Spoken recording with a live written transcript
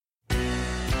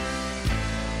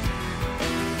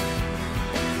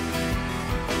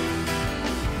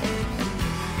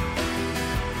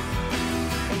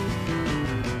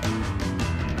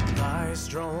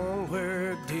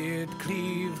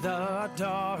the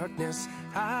darkness,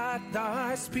 at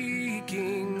thy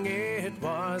speaking it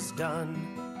was done.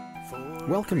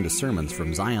 Welcome to sermons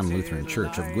from Zion Lutheran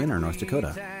Church of Gwinner, North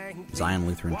Dakota. Zion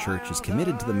Lutheran Church is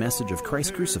committed to the message of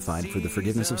Christ crucified for the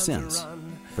forgiveness of sins,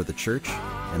 for the church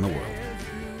and the world.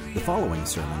 The following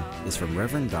sermon is from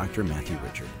Reverend Dr. Matthew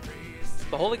Richard.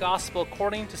 The Holy Gospel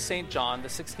according to St. John, the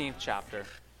 16th chapter.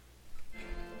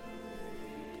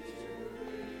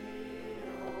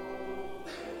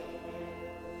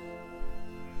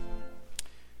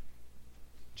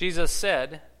 Jesus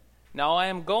said, "Now I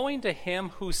am going to him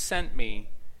who sent me,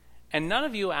 and none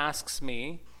of you asks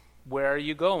me, 'Where are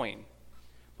you going?'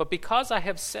 But because I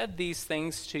have said these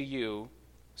things to you,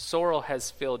 sorrow has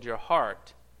filled your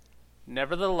heart.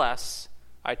 Nevertheless,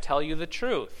 I tell you the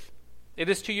truth. It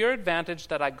is to your advantage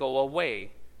that I go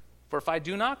away. For if I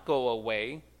do not go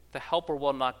away, the Helper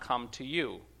will not come to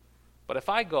you. But if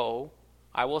I go,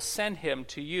 I will send him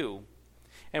to you.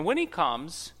 And when he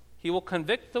comes, he will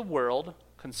convict the world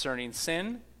concerning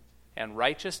sin and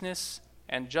righteousness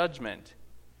and judgment.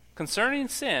 Concerning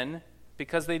sin,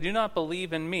 because they do not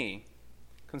believe in me.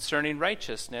 Concerning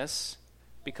righteousness,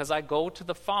 because I go to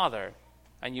the Father,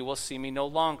 and you will see me no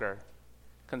longer.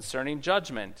 Concerning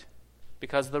judgment,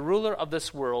 because the ruler of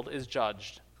this world is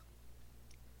judged.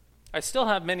 I still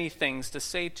have many things to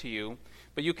say to you,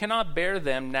 but you cannot bear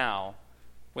them now.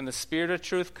 When the Spirit of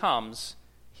truth comes,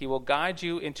 he will guide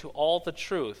you into all the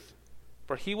truth.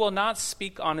 For he will not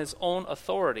speak on his own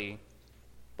authority,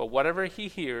 but whatever he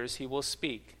hears he will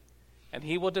speak, and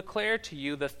he will declare to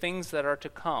you the things that are to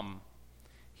come.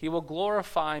 He will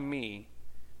glorify me,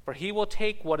 for he will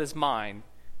take what is mine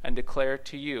and declare it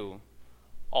to you.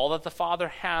 All that the Father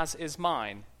has is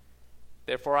mine.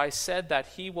 Therefore I said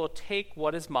that he will take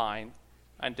what is mine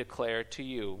and declare it to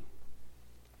you."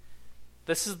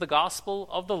 This is the gospel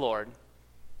of the Lord.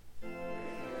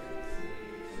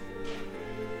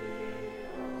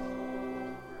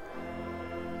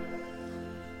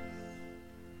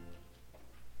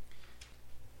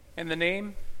 In the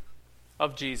name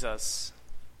of Jesus,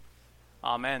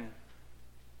 Amen.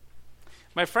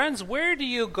 My friends, where do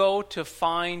you go to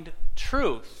find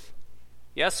truth?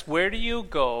 Yes, where do you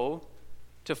go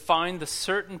to find the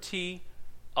certainty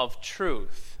of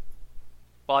truth?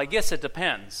 Well, I guess it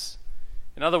depends.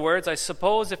 In other words, I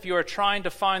suppose if you are trying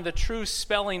to find the true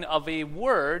spelling of a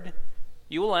word,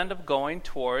 you will end up going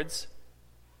towards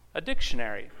a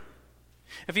dictionary.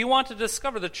 If you want to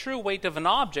discover the true weight of an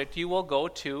object, you will go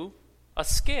to a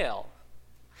scale.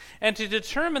 And to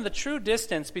determine the true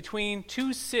distance between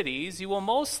two cities, you will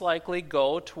most likely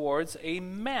go towards a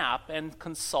map and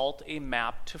consult a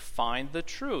map to find the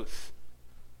truth.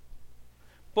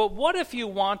 But what if you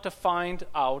want to find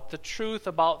out the truth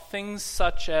about things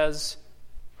such as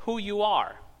who you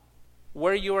are,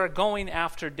 where you are going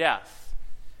after death,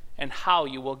 and how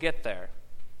you will get there?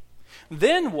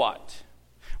 Then what?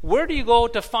 Where do you go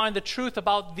to find the truth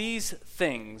about these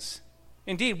things?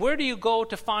 Indeed, where do you go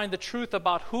to find the truth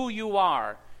about who you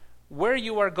are, where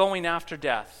you are going after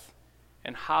death,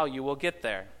 and how you will get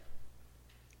there?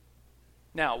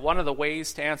 Now, one of the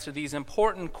ways to answer these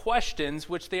important questions,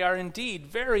 which they are indeed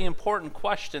very important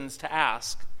questions to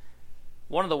ask,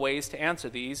 one of the ways to answer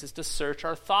these is to search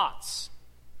our thoughts.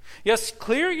 Yes,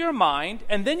 clear your mind,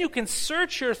 and then you can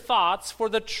search your thoughts for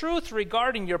the truth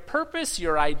regarding your purpose,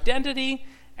 your identity,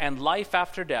 and life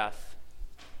after death.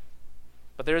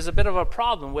 But there is a bit of a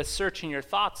problem with searching your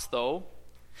thoughts, though.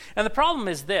 And the problem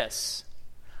is this.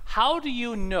 How do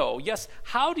you know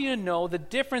the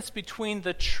difference between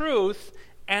the truth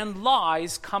and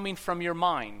lies coming from your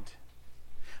mind?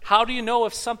 How do you know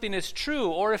if something is true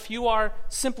or if you are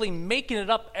simply making it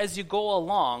up as you go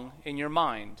along in your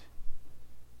mind?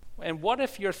 And what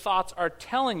if your thoughts are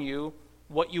telling you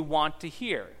what you want to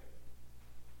hear?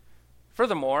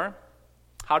 Furthermore,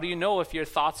 how do you know if your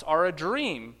thoughts are a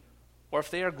dream or if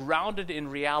they are grounded in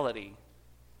reality?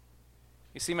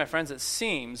 You see, my friends, it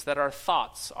seems that our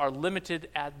thoughts are limited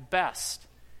at best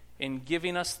in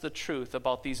giving us the truth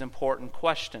about these important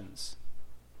questions.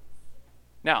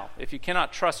 Now, if you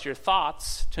cannot trust your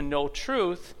thoughts to know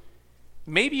truth,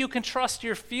 maybe you can trust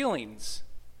your feelings.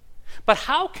 But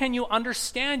how can you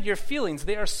understand your feelings?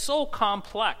 They are so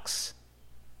complex.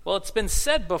 Well, it's been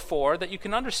said before that you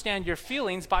can understand your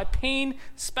feelings by paying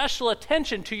special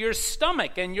attention to your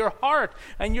stomach and your heart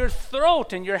and your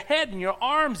throat and your head and your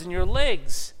arms and your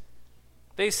legs.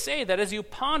 They say that as you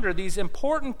ponder these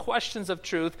important questions of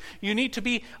truth, you need to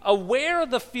be aware of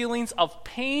the feelings of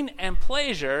pain and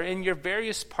pleasure in your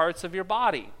various parts of your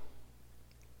body.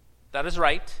 That is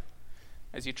right.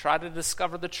 As you try to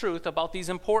discover the truth about these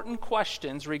important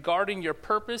questions regarding your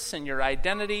purpose and your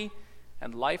identity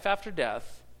and life after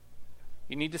death,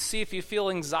 You need to see if you feel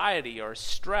anxiety or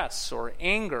stress or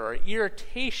anger or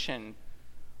irritation.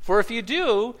 For if you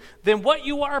do, then what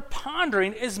you are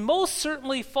pondering is most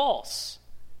certainly false.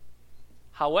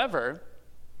 However,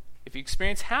 if you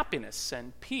experience happiness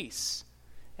and peace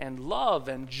and love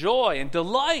and joy and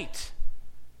delight,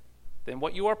 then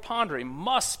what you are pondering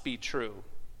must be true.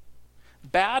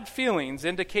 Bad feelings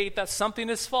indicate that something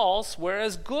is false,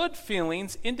 whereas good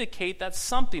feelings indicate that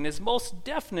something is most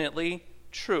definitely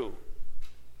true.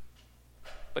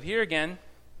 But here again,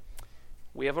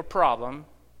 we have a problem.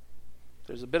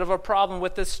 There's a bit of a problem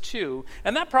with this too.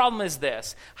 And that problem is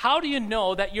this: how do you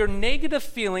know that your negative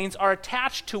feelings are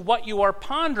attached to what you are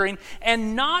pondering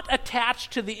and not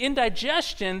attached to the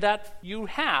indigestion that you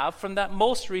have from that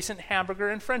most recent hamburger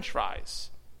and french fries?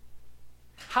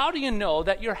 How do you know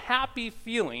that your happy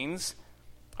feelings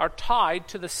are tied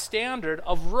to the standard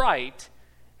of right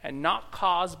and not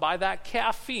caused by that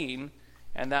caffeine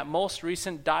and that most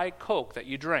recent Diet Coke that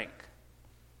you drank?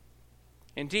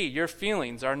 Indeed, your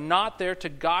feelings are not there to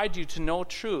guide you to know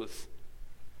truth.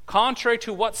 Contrary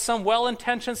to what some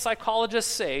well-intentioned psychologists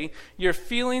say, your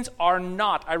feelings are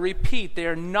not, I repeat, they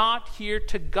are not here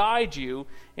to guide you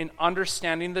in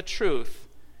understanding the truth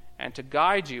and to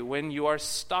guide you when you are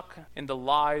stuck in the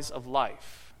lies of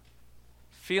life.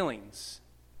 Feelings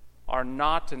are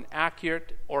not an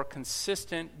accurate or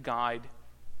consistent guide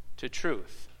to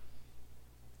truth.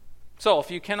 So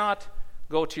if you cannot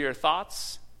go to your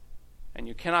thoughts and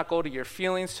you cannot go to your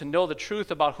feelings to know the truth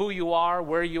about who you are,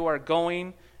 where you are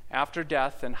going after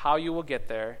death, and how you will get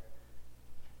there,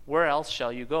 where else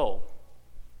shall you go?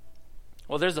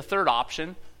 Well, there's a third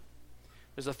option.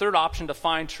 There's a third option to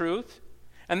find truth.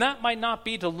 And that might not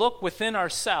be to look within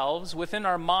ourselves, within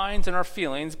our minds and our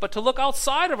feelings, but to look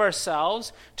outside of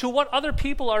ourselves to what other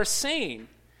people are saying.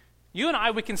 You and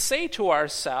I, we can say to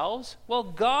ourselves, well,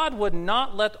 God would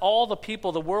not let all the people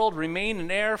of the world remain in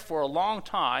error for a long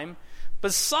time.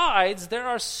 Besides, there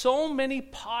are so many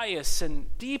pious and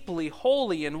deeply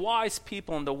holy and wise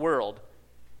people in the world.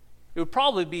 It would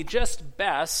probably be just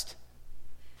best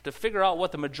to figure out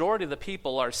what the majority of the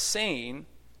people are saying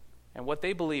and what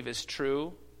they believe is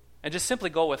true, and just simply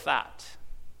go with that.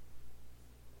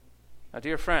 Now,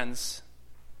 dear friends,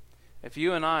 if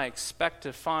you and I expect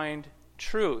to find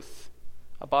truth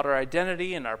about our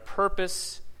identity and our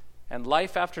purpose and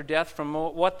life after death from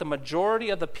what the majority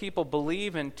of the people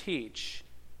believe and teach,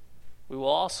 we will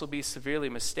also be severely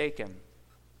mistaken.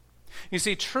 You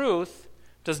see, truth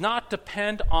does not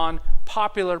depend on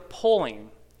popular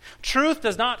polling. Truth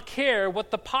does not care what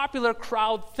the popular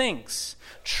crowd thinks.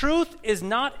 Truth is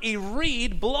not a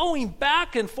reed blowing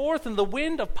back and forth in the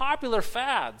wind of popular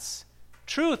fads.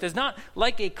 Truth is not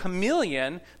like a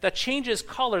chameleon that changes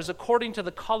colors according to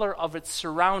the color of its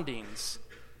surroundings.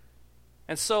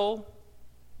 And so,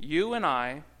 you and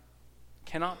I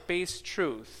cannot base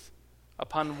truth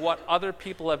upon what other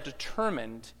people have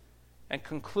determined and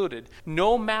concluded,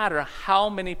 no matter how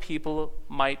many people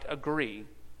might agree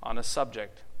on a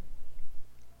subject.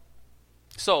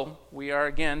 So, we are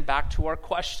again back to our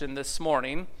question this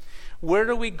morning. Where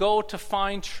do we go to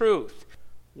find truth?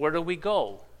 Where do we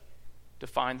go to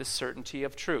find the certainty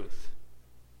of truth?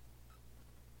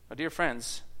 Now, dear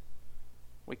friends,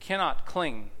 we cannot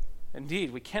cling.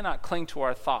 Indeed, we cannot cling to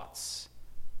our thoughts.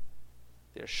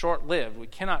 They are short-lived. We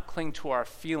cannot cling to our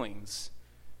feelings,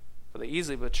 for they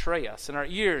easily betray us. And our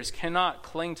ears cannot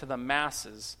cling to the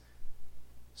masses.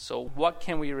 So what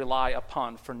can we rely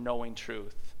upon for knowing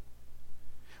truth?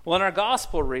 Well, in our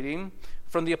gospel reading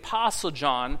from the Apostle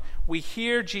John, we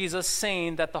hear Jesus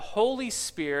saying that the Holy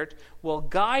Spirit will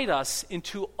guide us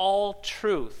into all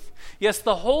truth. Yes,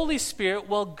 the Holy Spirit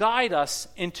will guide us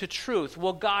into truth,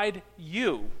 will guide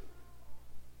you.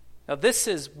 Now, this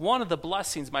is one of the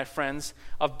blessings, my friends,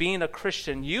 of being a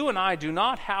Christian. You and I do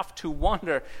not have to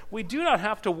wonder. We do not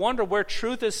have to wonder where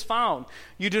truth is found.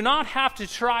 You do not have to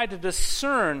try to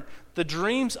discern the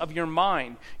dreams of your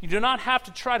mind. You do not have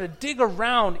to try to dig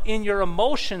around in your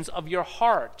emotions of your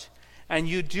heart. And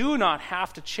you do not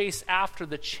have to chase after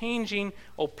the changing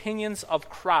opinions of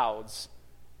crowds.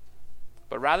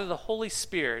 But rather, the Holy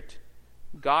Spirit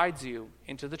guides you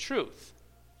into the truth.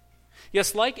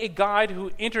 Yes, like a guide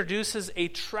who introduces a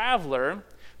traveler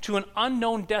to an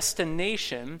unknown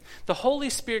destination, the Holy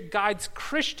Spirit guides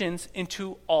Christians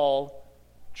into all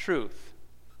truth.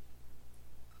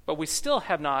 But we still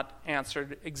have not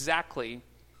answered exactly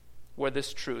where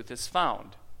this truth is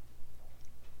found.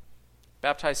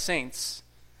 Baptized saints,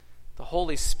 the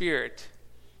Holy Spirit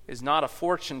is not a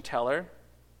fortune teller,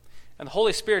 And the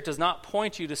Holy Spirit does not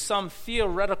point you to some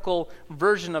theoretical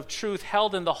version of truth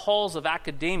held in the halls of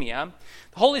academia.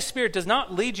 The Holy Spirit does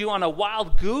not lead you on a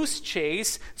wild goose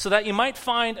chase so that you might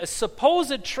find a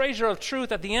supposed treasure of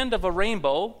truth at the end of a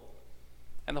rainbow.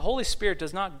 And the Holy Spirit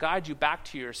does not guide you back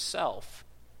to yourself,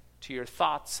 to your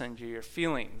thoughts and to your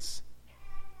feelings.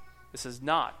 This is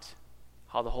not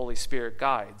how the Holy Spirit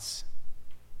guides.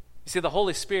 You see, the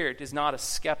Holy Spirit is not a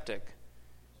skeptic.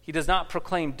 He does not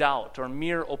proclaim doubt or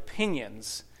mere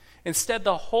opinions. Instead,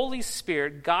 the Holy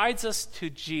Spirit guides us to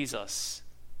Jesus.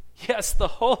 Yes, the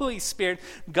Holy Spirit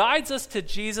guides us to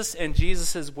Jesus and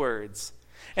Jesus' words.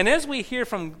 And as we hear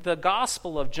from the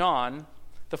Gospel of John,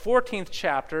 the 14th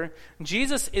chapter,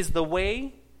 Jesus is the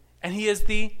way, and he is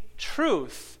the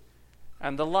truth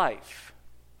and the life.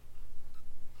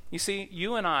 You see,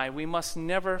 you and I, we must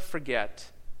never forget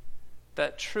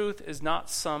that truth is not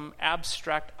some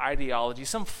abstract ideology,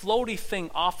 some floaty thing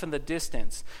off in the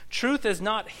distance. Truth is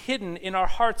not hidden in our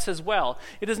hearts as well.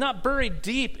 It is not buried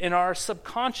deep in our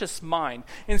subconscious mind.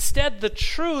 Instead, the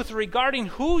truth regarding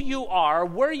who you are,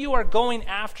 where you are going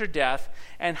after death,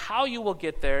 and how you will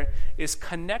get there is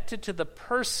connected to the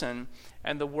person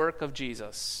and the work of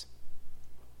Jesus.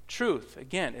 Truth,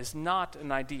 again, is not an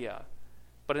idea,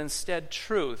 but instead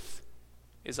truth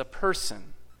is a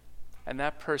person. And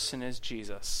that person is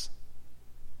Jesus.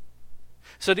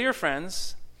 So, dear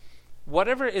friends,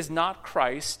 whatever is not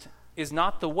Christ is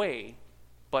not the way,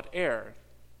 but error.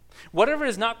 Whatever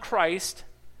is not Christ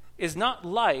is not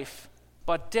life,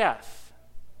 but death.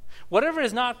 Whatever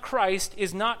is not Christ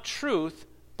is not truth,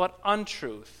 but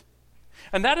untruth.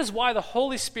 And that is why the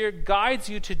Holy Spirit guides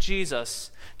you to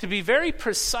Jesus. To be very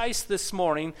precise this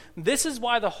morning, this is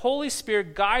why the Holy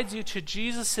Spirit guides you to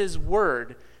Jesus'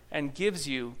 word and gives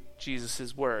you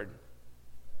Jesus' word.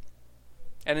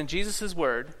 And in Jesus'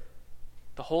 word,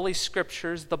 the Holy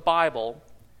Scriptures, the Bible,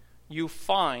 you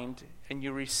find and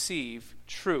you receive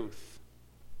truth.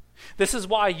 This is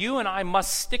why you and I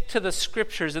must stick to the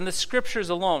Scriptures and the Scriptures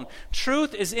alone.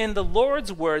 Truth is in the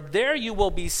Lord's word. There you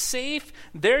will be safe.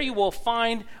 There you will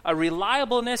find a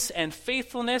reliableness and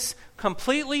faithfulness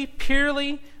completely,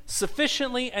 purely,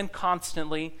 sufficiently, and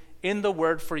constantly in the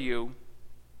word for you.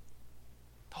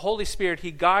 The Holy Spirit,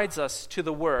 he guides us to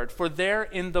the Word. For there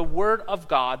in the Word of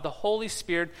God, the Holy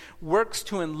Spirit works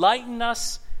to enlighten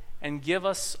us and give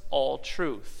us all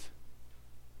truth.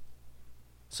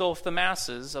 So if the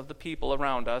masses of the people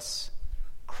around us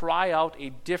cry out a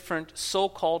different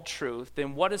so-called truth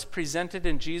than what is presented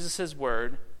in Jesus'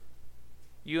 Word,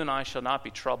 you and I shall not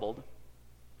be troubled.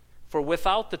 For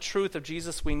without the truth of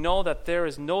Jesus, we know that there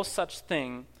is no such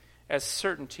thing as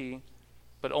certainty,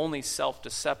 but only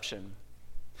self-deception.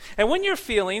 And when your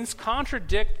feelings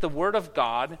contradict the word of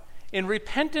God, in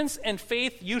repentance and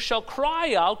faith you shall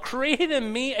cry out, "Create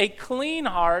in me a clean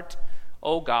heart,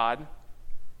 O God."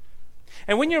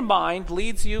 And when your mind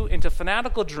leads you into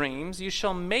fanatical dreams, you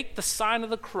shall make the sign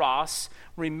of the cross,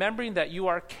 remembering that you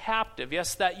are captive.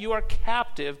 Yes, that you are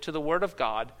captive to the word of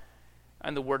God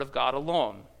and the word of God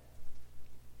alone.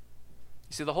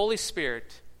 You see, the Holy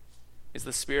Spirit is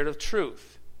the Spirit of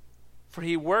truth. For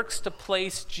he works to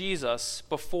place Jesus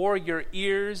before your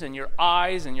ears and your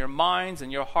eyes and your minds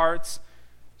and your hearts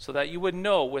so that you would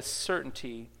know with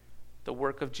certainty the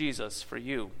work of Jesus for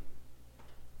you.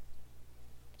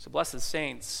 So blessed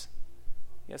saints,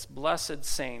 yes, blessed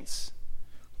saints,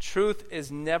 truth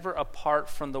is never apart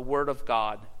from the Word of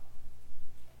God,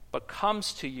 but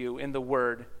comes to you in the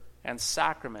Word and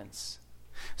sacraments,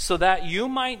 so that you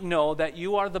might know that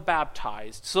you are the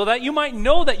baptized, so that you might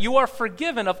know that you are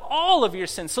forgiven of all of your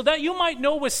sins, so that you might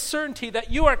know with certainty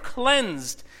that you are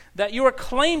cleansed, that you are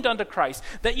claimed unto Christ,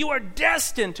 that you are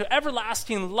destined to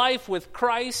everlasting life with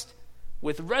Christ,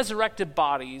 with resurrected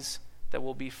bodies that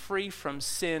will be free from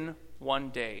sin one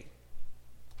day,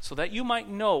 so that you might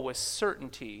know with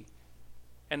certainty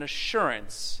and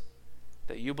assurance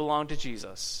that you belong to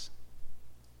Jesus.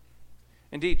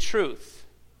 Indeed, truth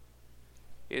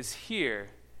is here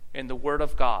in the Word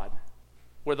of God,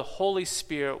 where the Holy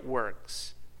Spirit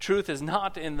works. Truth is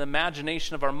not in the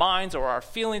imagination of our minds or our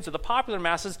feelings or the popular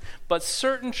masses, but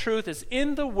certain truth is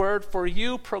in the Word for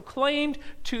you, proclaimed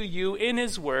to you in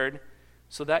His Word,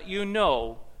 so that you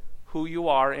know who you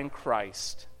are in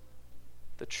Christ.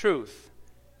 The truth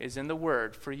is in the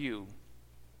Word for you,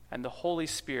 and the Holy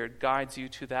Spirit guides you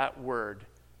to that Word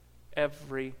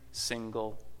every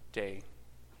single day.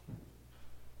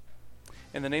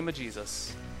 In the name of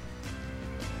Jesus,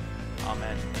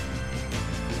 amen.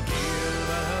 Give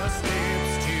us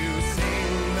lips to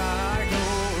sing thy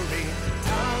glory,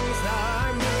 tongues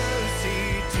thy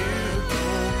mercy to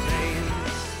proclaim.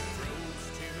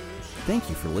 Thank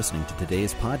you for listening to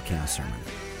today's podcast sermon.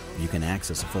 You can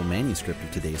access a full manuscript of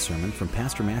today's sermon from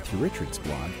Pastor Matthew Richard's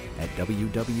blog at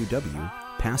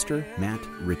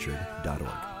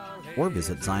www.pastormattrichard.org or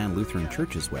visit Zion Lutheran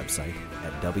Church's website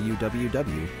at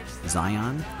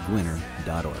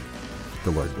www.ziongwinner.org.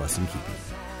 The Lord bless and keep you.